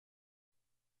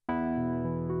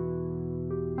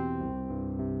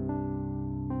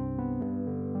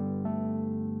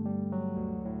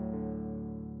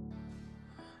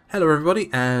Hello everybody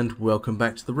and welcome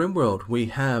back to the Rimworld. We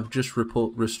have just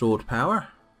restored power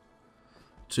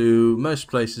to most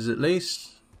places at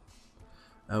least.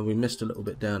 We missed a little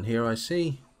bit down here, I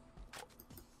see.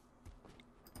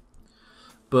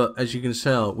 But as you can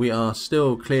tell, we are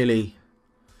still clearly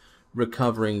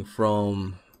recovering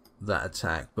from that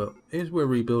attack. But as we're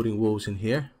rebuilding walls in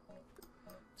here,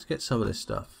 let's get some of this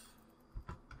stuff.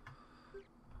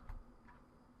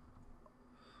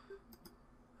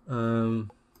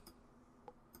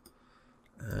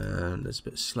 And there's a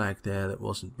bit of slag there that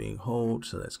wasn't being hauled,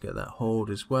 so let's get that hauled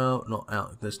as well. Not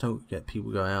out. Let's don't get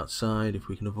people go outside if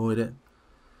we can avoid it.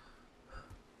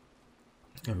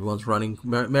 Everyone's running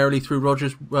merrily through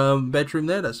Roger's bedroom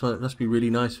there. That must be really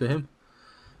nice for him.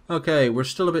 Okay, we're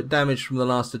still a bit damaged from the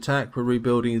last attack. We're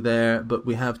rebuilding there, but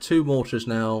we have 2 mortars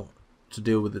now to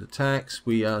deal with the attacks.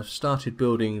 We started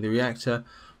building the reactor.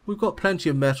 We've got plenty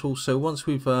of metal, so once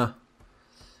we've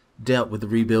dealt with the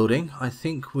rebuilding, I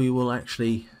think we will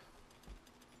actually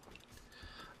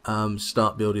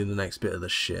start building the next bit of the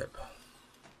ship.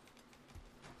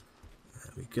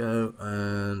 There we go,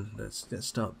 and let's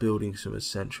start building some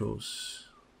essentials.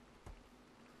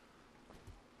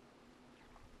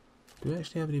 Do we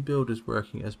actually have any builders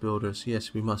working as builders?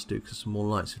 Yes, we must do, because some more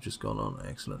lights have just gone on.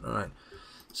 Excellent. Alright,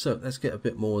 so let's get a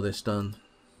bit more of this done.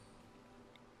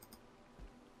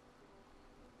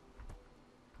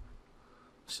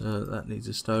 So that needs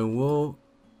a stone wall.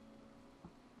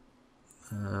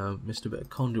 Missed a bit of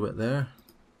conduit there.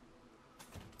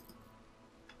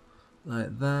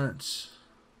 Like that.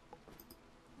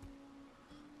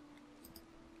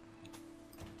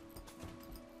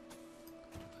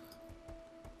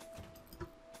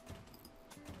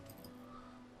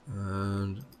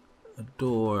 And a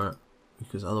door,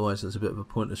 because otherwise there's a bit of a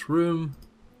pointless room.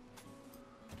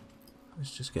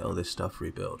 Let's just get all this stuff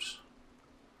rebuilt.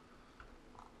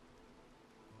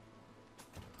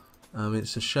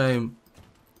 It's a shame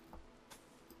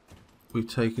we've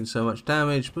taken so much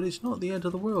damage, but it's not the end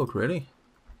of the world really.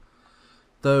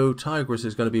 Though Tigress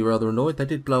is going to be rather annoyed. They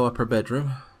did blow up her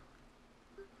bedroom.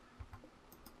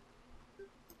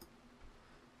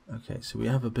 Okay, so we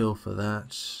have a bill for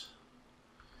that.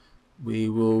 We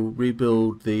will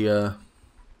rebuild the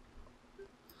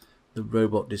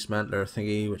robot dismantler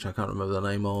thingy, which I can't remember the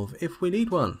name of, if we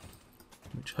need one,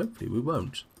 which hopefully we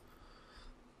won't.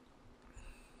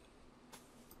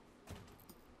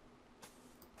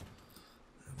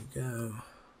 Go.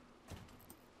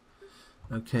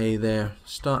 Okay, there.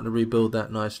 Starting to rebuild that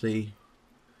nicely.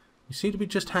 We seem to be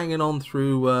just hanging on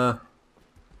through. Oh,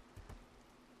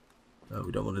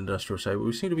 we don't want industrial saber.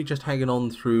 We seem to be just hanging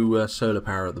on through solar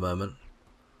power at the moment,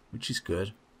 which is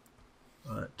good.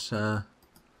 But I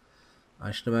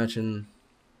should imagine.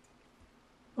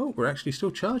 Oh, we're actually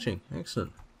still charging.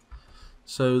 Excellent.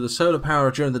 So the solar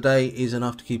power during the day is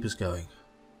enough to keep us going.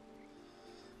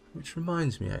 Which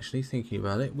reminds me, actually, thinking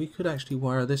about it, we could actually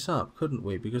wire this up, couldn't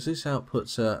we? Because this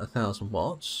outputs 1,000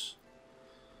 watts.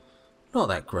 Not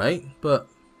that great, but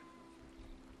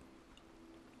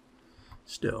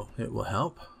still, it will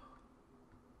help.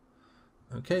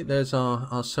 Okay, there's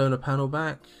our solar panel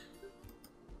back.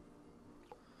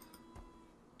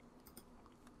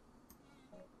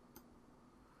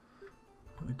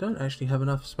 We don't actually have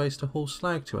enough space to haul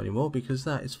slag to anymore because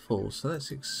that is full. So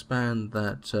let's expand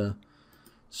that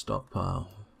stockpile.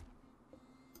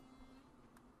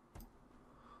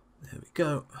 There we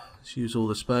go. Let's use all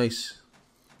the space.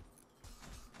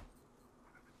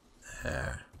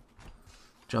 There.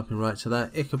 Jumping right to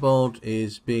that. Ichabod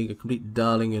is being a complete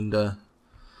darling and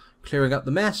clearing up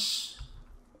the mess.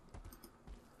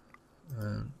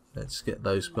 Let's get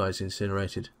those guys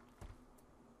incinerated.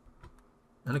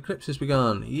 And Eclipse has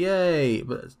begun. Yay!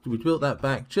 But we built that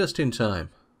back just in time.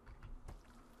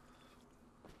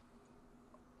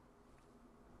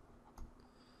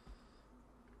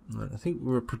 I think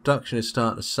our production is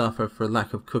starting to suffer for a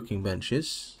lack of cooking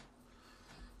benches.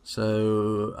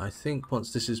 So I think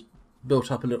once this is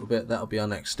built up a little bit, that'll be our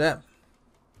next step.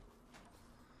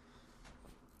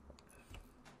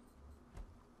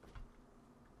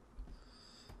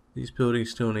 These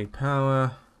buildings still need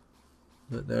power,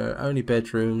 but they're only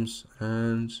bedrooms,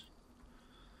 and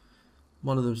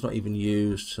one of them's not even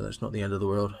used, so that's not the end of the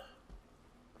world.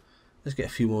 Let's get a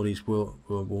few more of these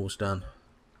walls done.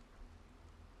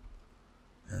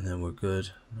 And then we're good.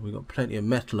 We've got plenty of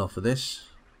metal off of this.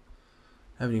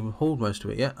 Haven't even hauled most of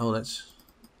it yet. Oh, let's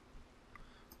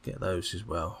get those as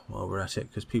well while we're at it,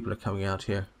 because people are coming out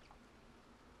here.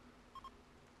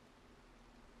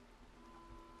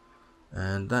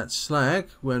 And that's slag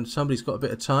when somebody's got a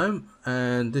bit of time,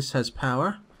 and this has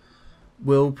power.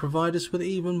 will provide us with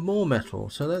even more metal,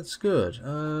 so that's good.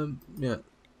 Yeah.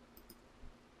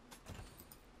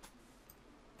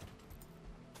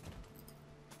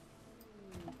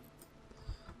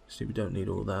 See, we don't need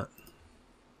all that.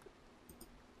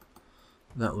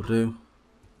 That will do.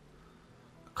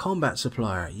 Combat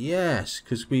supplier, yes,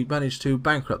 because we managed to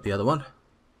bankrupt the other one.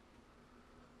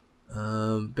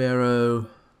 Barrow,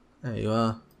 there you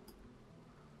are.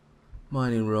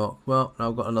 Mining rock. Well,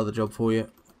 I've got another job for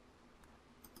you.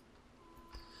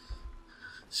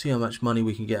 See how much money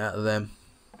we can get out of them.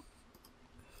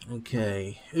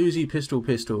 Okay, Uzi,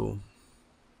 pistol.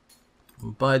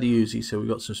 We'll buy the Uzi so we've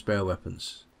got some spare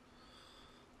weapons.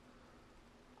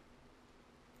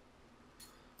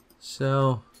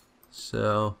 Sell.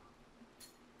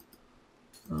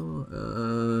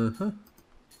 Oh,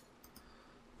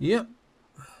 yep.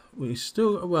 We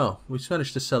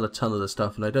managed to sell a ton of the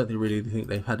stuff, and I don't really think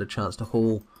they've had a chance to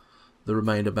haul the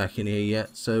remainder back in here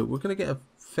yet. So we're going to get a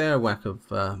fair whack of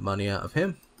money out of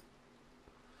him.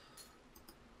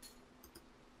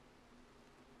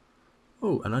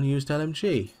 Oh, an unused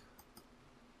LMG.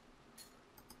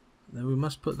 Then we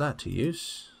must put that to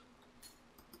use.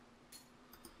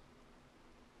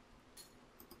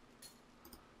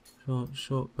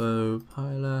 Short bow,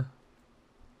 piler.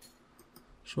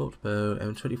 Short bow,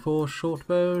 M24, short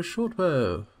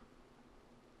bow.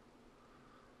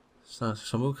 So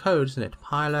some more code, isn't it?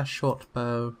 Piler, short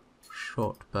bow,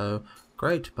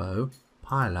 great bow,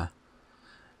 piler.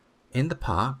 In the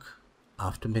park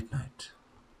after midnight.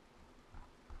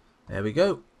 There we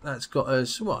go. That's got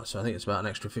us what? So I think it's about an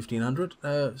extra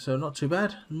 1,500. So not too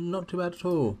bad. Not too bad at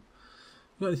all.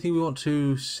 Got anything we want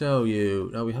to sell you?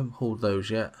 No, we haven't hauled those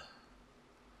yet.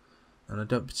 And I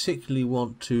don't particularly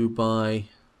want to buy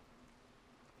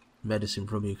medicine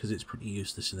from you because it's pretty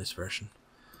useless in this version.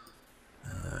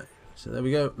 So there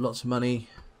we go. Lots of money.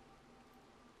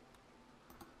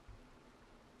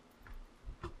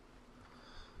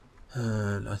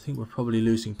 And I think we're probably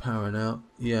losing power now.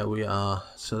 Yeah, we are.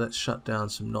 So let's shut down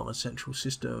some non-essential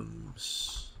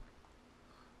systems.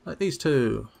 Like these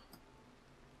two.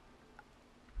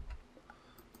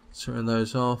 Turn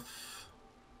those off.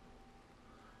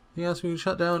 Anything else we can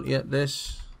shut down? Yep,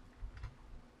 this.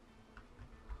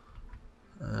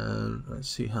 And let's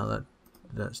see how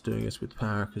that's doing us with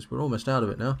power, because we're almost out of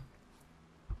it now.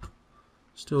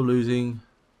 Still losing.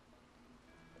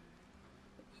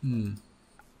 No,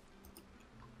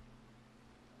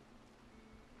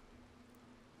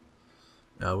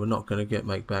 we're not going to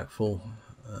make back full.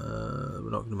 We're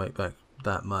not going to make back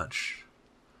that much.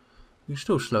 We can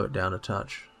still slow it down a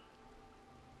touch.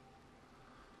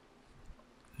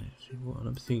 What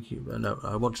I'm thinking, no,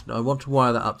 I want to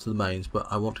wire that up to the mains, but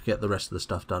I want to get the rest of the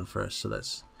stuff done first. So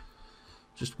let's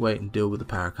just wait and deal with the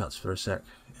power cuts for a sec.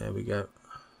 There we go.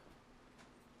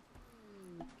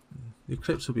 The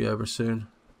eclipse will be over soon.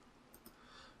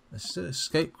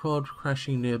 Escape quad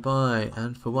crashing nearby,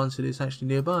 and for once it is actually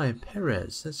nearby.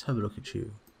 Perez, let's have a look at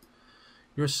you.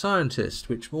 You're a scientist,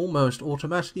 which almost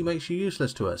automatically makes you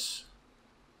useless to us.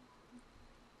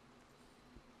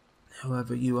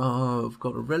 However, you've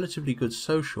got a relatively good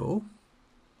social,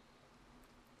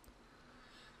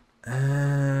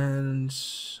 and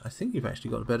I think you've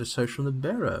actually got a better social than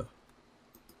Barrow.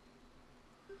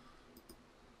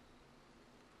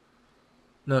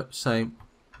 No, same.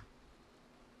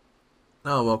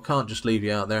 Oh well, can't just leave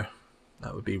you out there.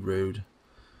 That would be rude.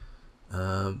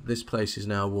 This place is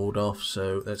now walled off,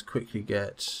 so let's quickly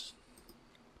get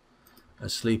a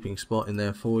sleeping spot in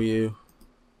there for you.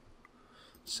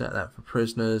 Set that for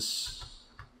prisoners.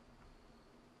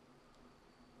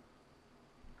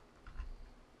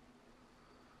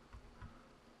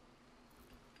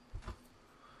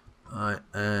 Alright,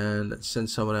 and let's send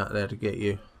someone out there to get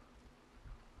you.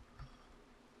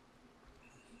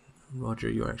 Roger,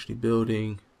 you're actually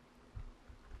building.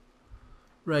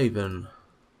 Raven,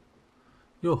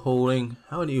 you're hauling.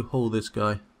 How do you haul this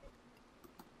guy?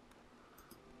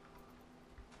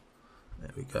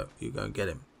 There we go. You go and get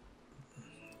him.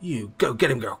 You go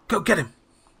get him, girl. Go get him.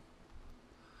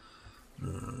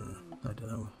 I don't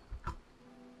know.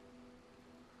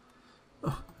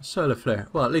 Oh, solar flare.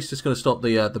 Well, at least it's going to stop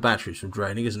the batteries from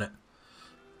draining, isn't it?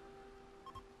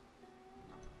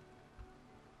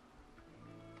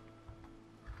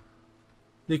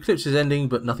 The eclipse is ending,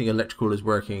 but nothing electrical is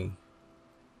working.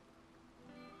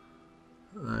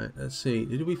 Alright, let's see.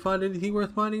 Did we find anything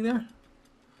worth mining there?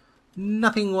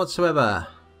 Nothing whatsoever.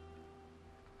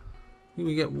 I think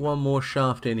we get one more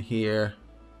shaft in here.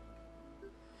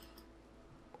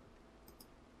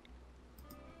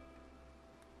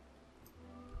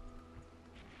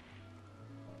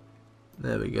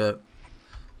 There we go.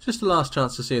 Just a last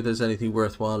chance to see if there's anything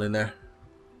worthwhile in there.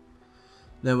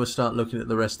 Then we'll start looking at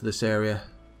the rest of this area.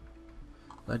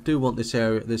 I do want this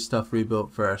area, this stuff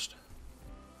rebuilt first.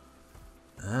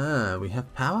 Ah, we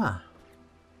have power.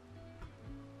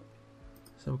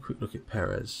 Let's have a quick look at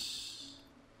Perez.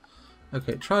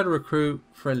 Okay, try to recruit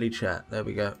friendly chat. There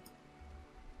we go.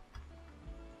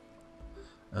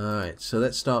 Alright, so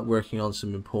let's start working on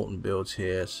some important builds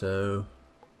here. So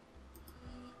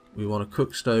we want a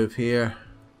cook stove here.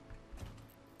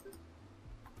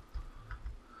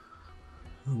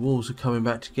 The walls are coming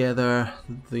back together.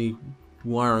 The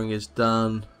wiring is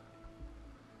done.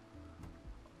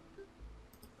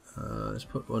 Let's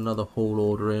put another hall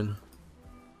order in.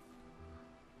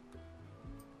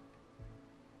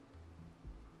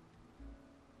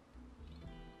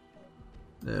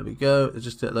 There we go.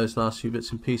 Just get those last few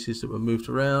bits and pieces that were moved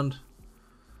around.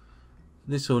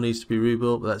 This all needs to be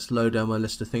rebuilt, but that's low down my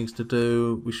list of things to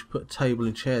do. We should put a table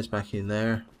and chairs back in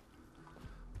there.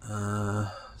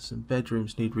 Some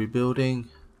bedrooms need rebuilding.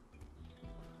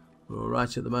 We're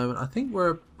alright at the moment. I think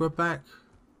we're back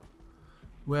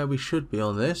where we should be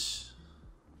on this.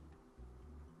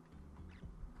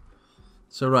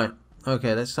 So right,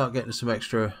 okay, let's start getting some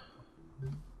extra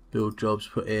build jobs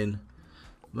put in.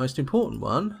 Most important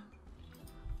one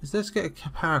is let's get a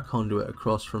power conduit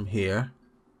across from here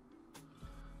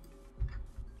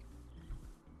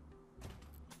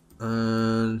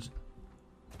and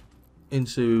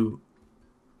into,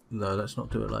 no, let's not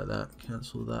do it like that.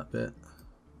 Cancel that bit.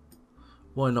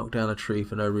 Why knock down a tree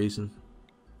for no reason?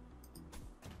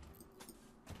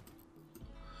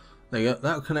 There you go.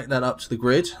 That'll connect that up to the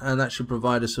grid, and that should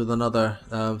provide us with another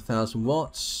 1000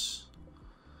 watts.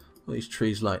 What are these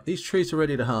trees like? These trees are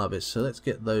ready to harvest, so let's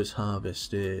get those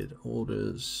harvested.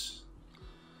 Orders.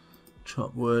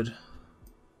 Chop wood.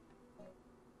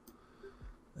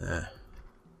 There.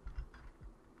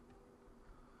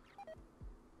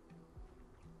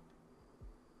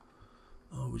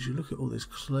 Oh, would you look at all this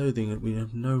clothing that we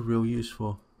have no real use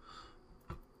for?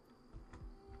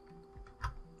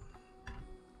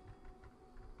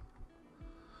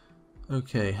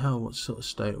 Okay, what sort of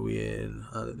state are we in?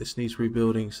 This needs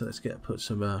rebuilding, so let's put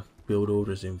some build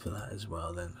orders in for that as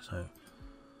well then. So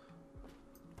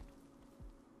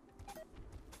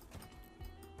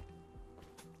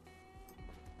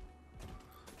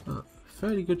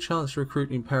fairly good chance of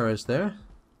recruiting Perez there.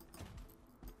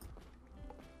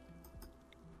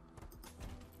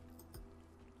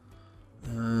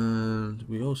 And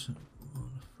we also want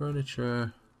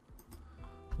furniture,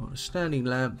 want a standing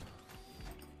lamp.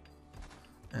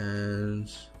 And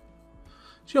do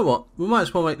you know what? We might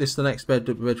as well make this the next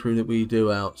bedroom that we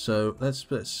do out. So let's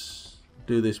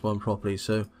do this one properly.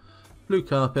 So blue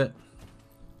carpet,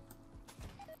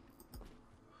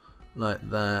 like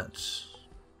that.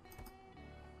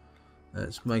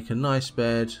 Let's make a nice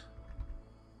bed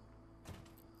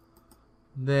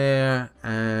there,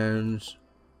 and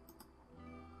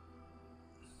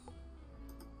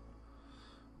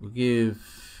we'll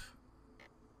give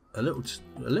a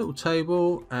little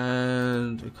table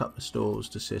and a couple of stools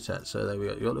to sit at. So there we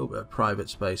go. You got a little bit of private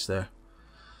space there.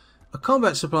 A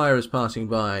combat supplier is passing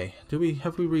by.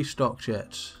 Have we restocked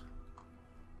yet?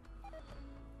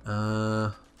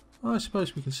 Well, I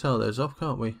suppose we can sell those off,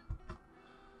 can't we?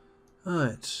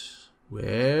 Right.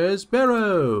 Where's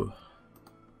Barrow?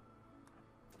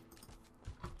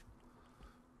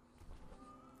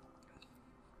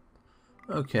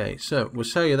 Okay, so we'll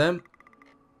sell you them.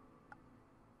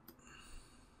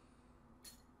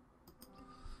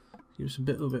 Give us a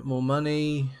little bit more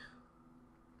money.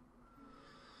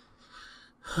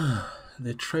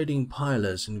 They're trading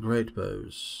pilers and great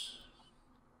bows.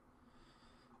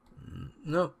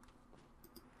 No,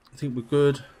 I think we're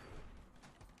good.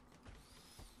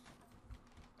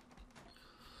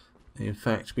 In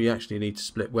fact, we actually need to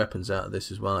split weapons out of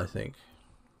this as well, I think.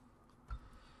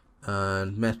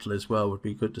 And metal as well would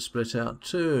be good to split out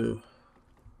too.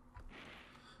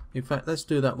 In fact, let's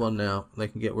do that one now. They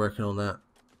can get working on that.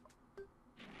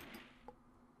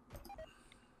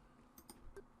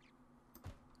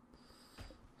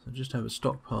 So just have a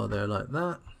stockpile there like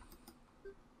that.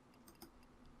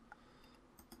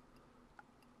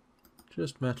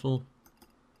 Just metal.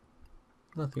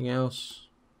 Nothing else.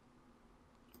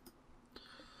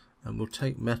 And we'll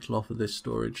take metal off of this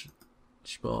storage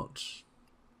spot.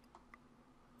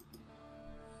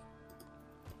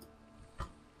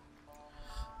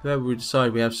 Whenever we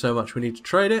decide we have so much we need to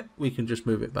trade it, we can just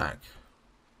move it back.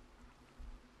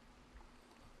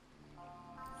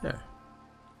 There.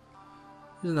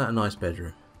 Isn't that a nice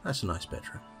bedroom? That's a nice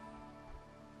bedroom.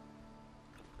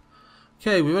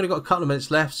 Okay, we've only got a couple of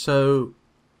minutes left, so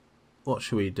what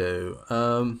should we do?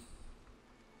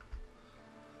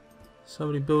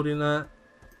 Somebody building that?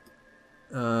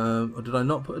 Or did I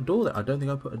not put a door there? I don't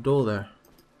think I put a door there.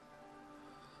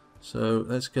 So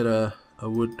let's get a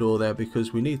wood door there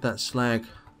because we need that slag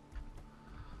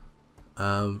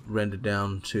rendered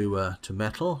down to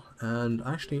metal. And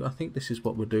actually I think this is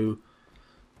what we'll do,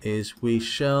 is we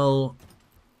shall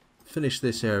finish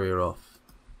this area off.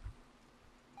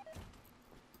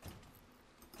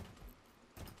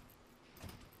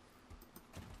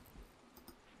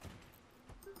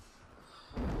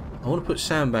 I want to put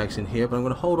sandbags in here, but I'm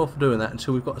going to hold off doing that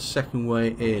until we've got a second way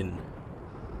in.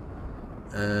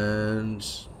 And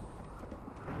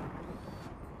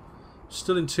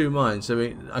still in two minds. I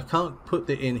mean, I can't put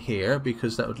it in here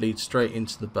because that would lead straight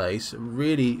into the base.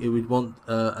 Really, it would want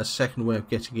a second way of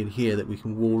getting in here that we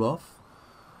can wall off.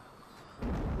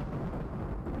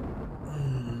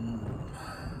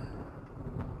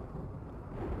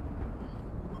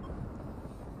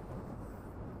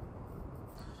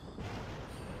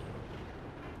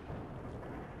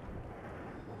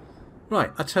 Right,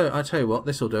 I tell you what,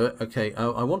 this will do it. Okay,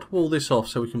 I want to wall this off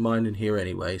so we can mine in here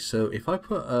anyway. So if I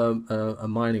put a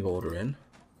mining order in,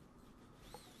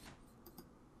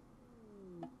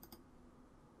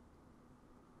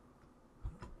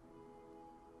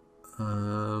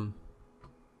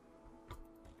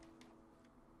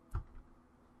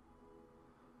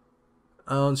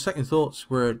 on second thoughts,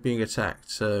 we're being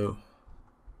attacked. So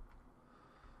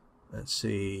let's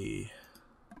see.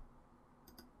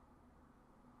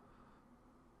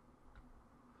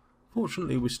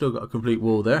 Fortunately, we've still got a complete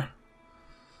wall there.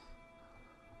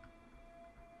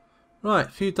 Right, a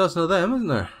few dozen of them, isn't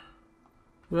there?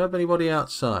 Do we have anybody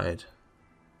outside?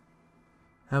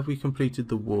 Have we completed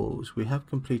the walls? We have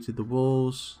completed the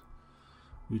walls.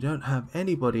 We don't have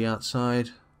anybody outside.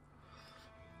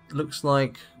 Looks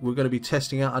like we're going to be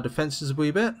testing out our defences a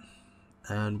wee bit.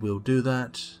 And we'll do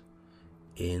that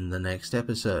in the next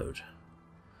episode.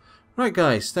 Right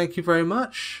guys, thank you very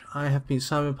much. I have been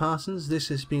Simon Parsons. This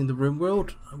has been the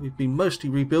Rimworld. We've been mostly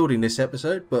rebuilding this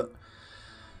episode, but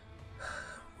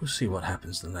we'll see what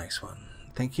happens in the next one.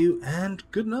 Thank you and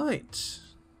good night.